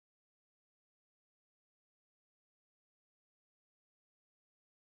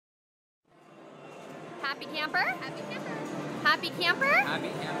Happy camper? Happy camper. Happy camper?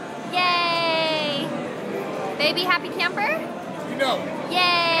 Happy camper. Yay! Baby, happy camper? You know.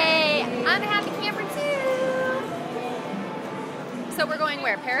 Yay! I'm a happy camper too. So we're going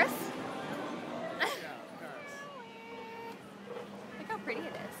where? Paris? Yeah, Paris. Look how pretty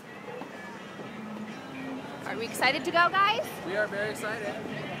it is. Are we excited to go, guys? We are very excited.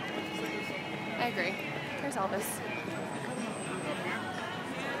 I agree. There's Elvis.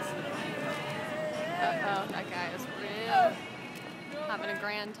 Uh-oh, that guy is real having a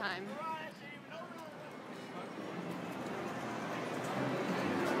grand time.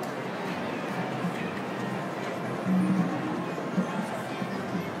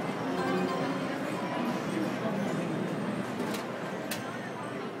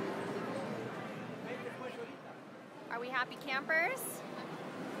 Are we happy campers?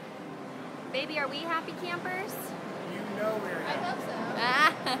 Baby, are we happy campers? You know we're happy. I hope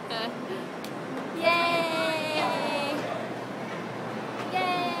so. Yay! Yay!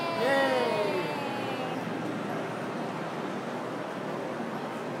 Yay!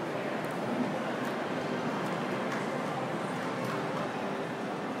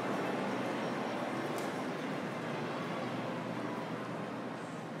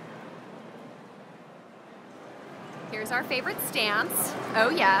 Here's our favorite stance. Oh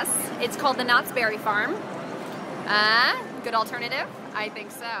yes, it's called the Knott's Berry Farm. Good alternative? I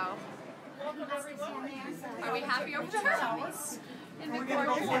think so. Are we happy over there? We're going to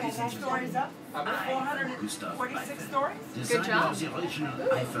go 46 stories up. 446 stories. Good job.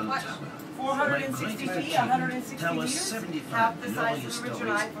 460 feet, 160 meters. Half the size of the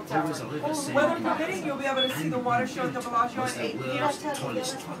original Eiffel Tower. Weather permitting, you'll be able to see the water show at the Bellagio at 8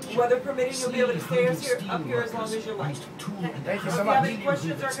 p.m. Weather permitting, you'll be able to stay up here as long as you like. Thank you If so you have much. any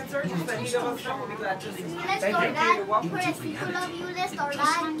questions or concerns, just let me know. We'll be glad to assist. Let's Thank go, you. Dad. You're welcome. Put a circle of you, let's go,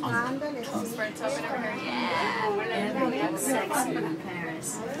 Dad. Spurt's open over here. Everything sexy in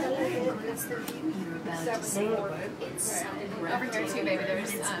Paris includes the view you're about to see. It's so Over here too, baby.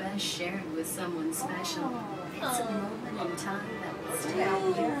 There's it's best shared with someone special. It's a moment in time that will stay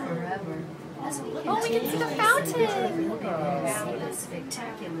here forever. As we we can see the fountain. See the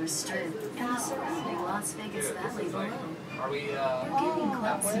spectacular strip and the surrounding Las Vegas Valley below. Are we, We're getting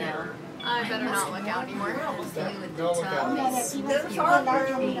close now. I better not look out anymore. The view at the Don't look top out. is super feet.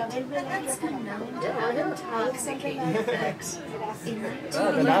 It's been known to have intoxicating effects. In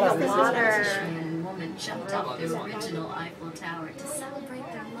 1911, a man and woman jumped off the original Eiffel Tower to celebrate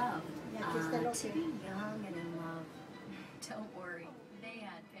their love. To be young and in love. Don't worry, they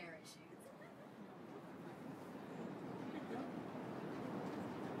had parachutes.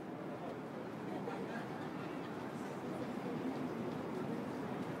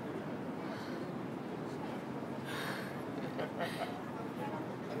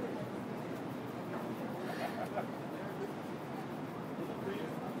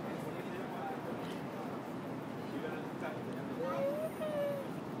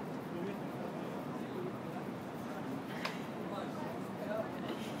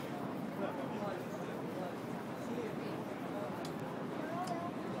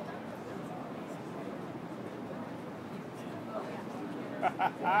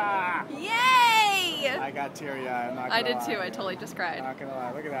 Yay! I got teary-eyed. I'm not gonna I did lie. too. I totally just cried. Not gonna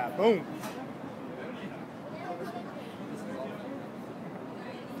lie. Look at that. Boom.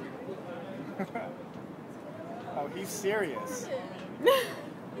 Oh, he's serious.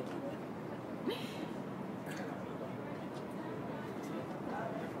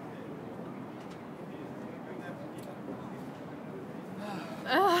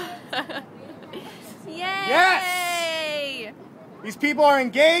 Yay! Yes! These people are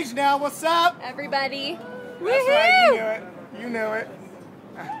engaged now. What's up? Everybody. That's right. You knew it. You knew it.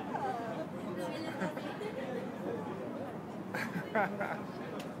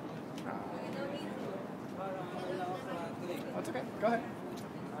 That's okay. Go ahead.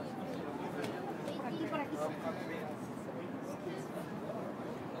 Thank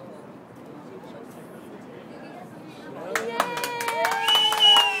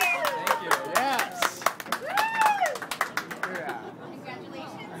you. Yes. Yeah.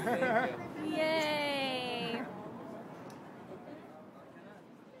 Congratulations. Yay!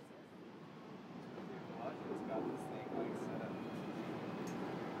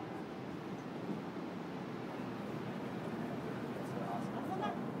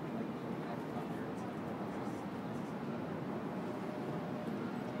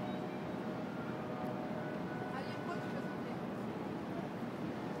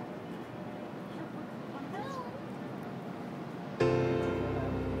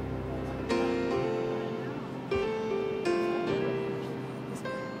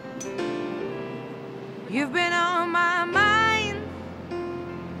 You've been on my mind.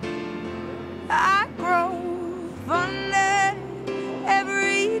 I grow fonder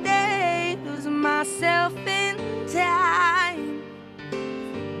every day, losing myself in time.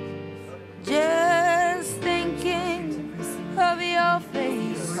 Just thinking of your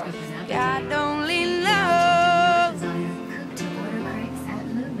face, God only knows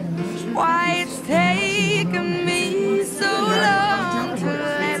why it's taken me so long to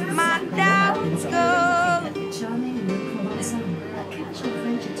let my doubts go.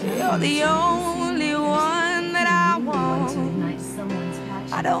 You're the only one that I want.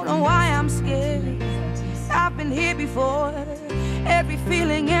 I don't know why I'm scared. I've been here before. Every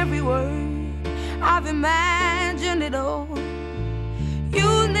feeling, every word, I've imagined it all.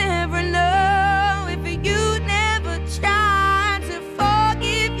 You never know.